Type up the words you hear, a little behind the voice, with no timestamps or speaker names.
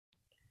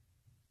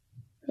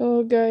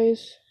Hello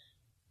guys,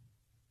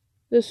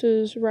 this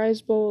is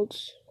Rise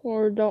Bolts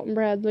or Dalton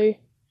Bradley.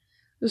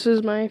 This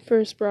is my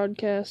first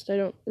broadcast. I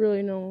don't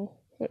really know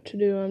what to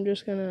do. I'm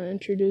just gonna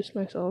introduce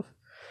myself.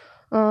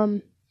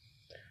 I'm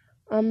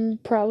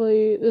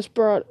probably this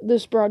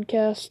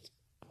broadcast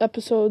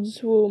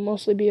episodes will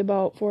mostly be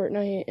about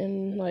Fortnite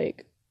and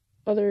like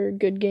other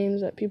good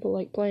games that people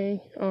like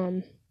playing.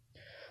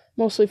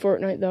 Mostly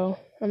Fortnite though.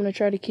 I'm gonna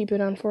try to keep it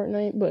on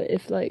Fortnite, but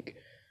if like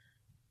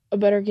a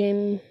better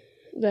game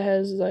that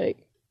has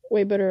like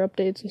way better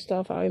updates and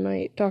stuff, I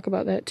might talk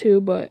about that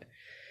too, but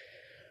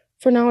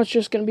for now it's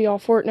just going to be all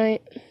Fortnite.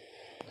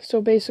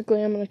 So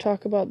basically I'm going to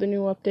talk about the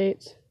new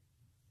updates.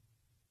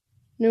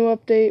 New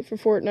update for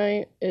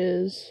Fortnite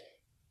is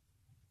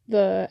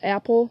the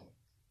apple.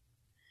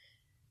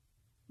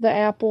 The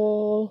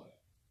apple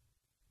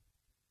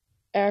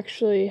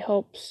actually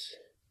helps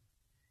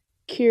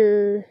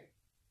cure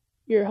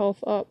your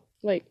health up.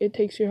 Like, it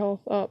takes your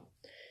health up.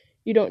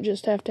 You don't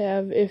just have to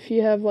have, if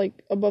you have like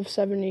above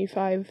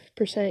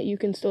 75%, you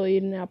can still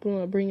eat an apple and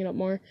it'll bring it up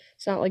more.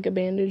 It's not like a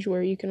bandage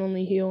where you can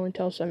only heal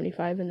until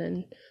 75 and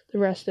then the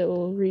rest it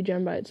will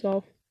regen by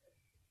itself.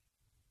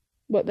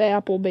 But the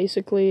apple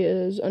basically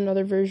is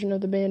another version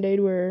of the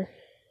Band-Aid where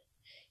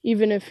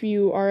even if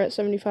you are at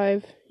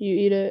 75, you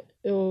eat it,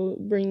 it'll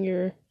bring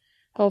your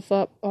health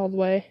up all the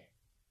way.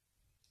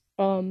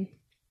 The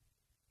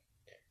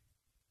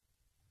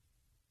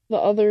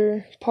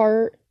other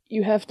part,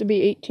 you have to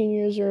be 18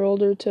 years or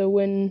older to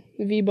win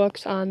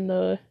V-Bucks on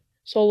the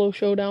solo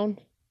showdown.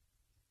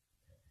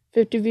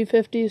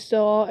 50v50 is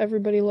still out.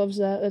 Everybody loves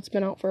that. That's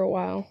been out for a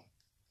while.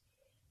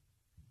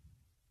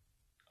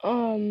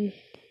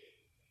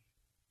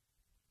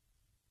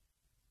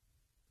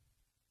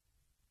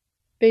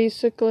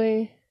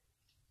 Basically,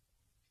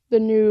 the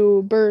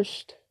new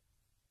Burst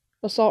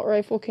assault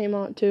rifle came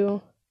out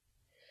too.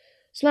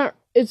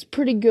 It's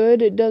pretty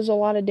good. It does a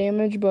lot of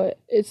damage, but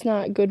it's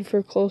not good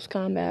for close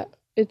combat.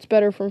 It's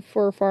better for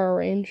far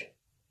range.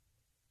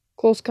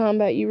 Close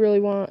combat, you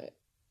really want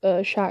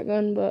a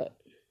shotgun,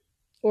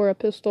 or a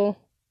pistol,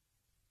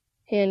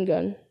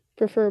 handgun,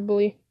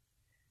 preferably.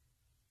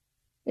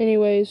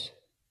 Anyways,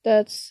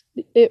 that's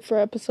it for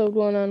episode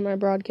 1 on my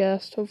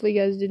broadcast. Hopefully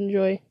you guys did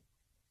enjoy.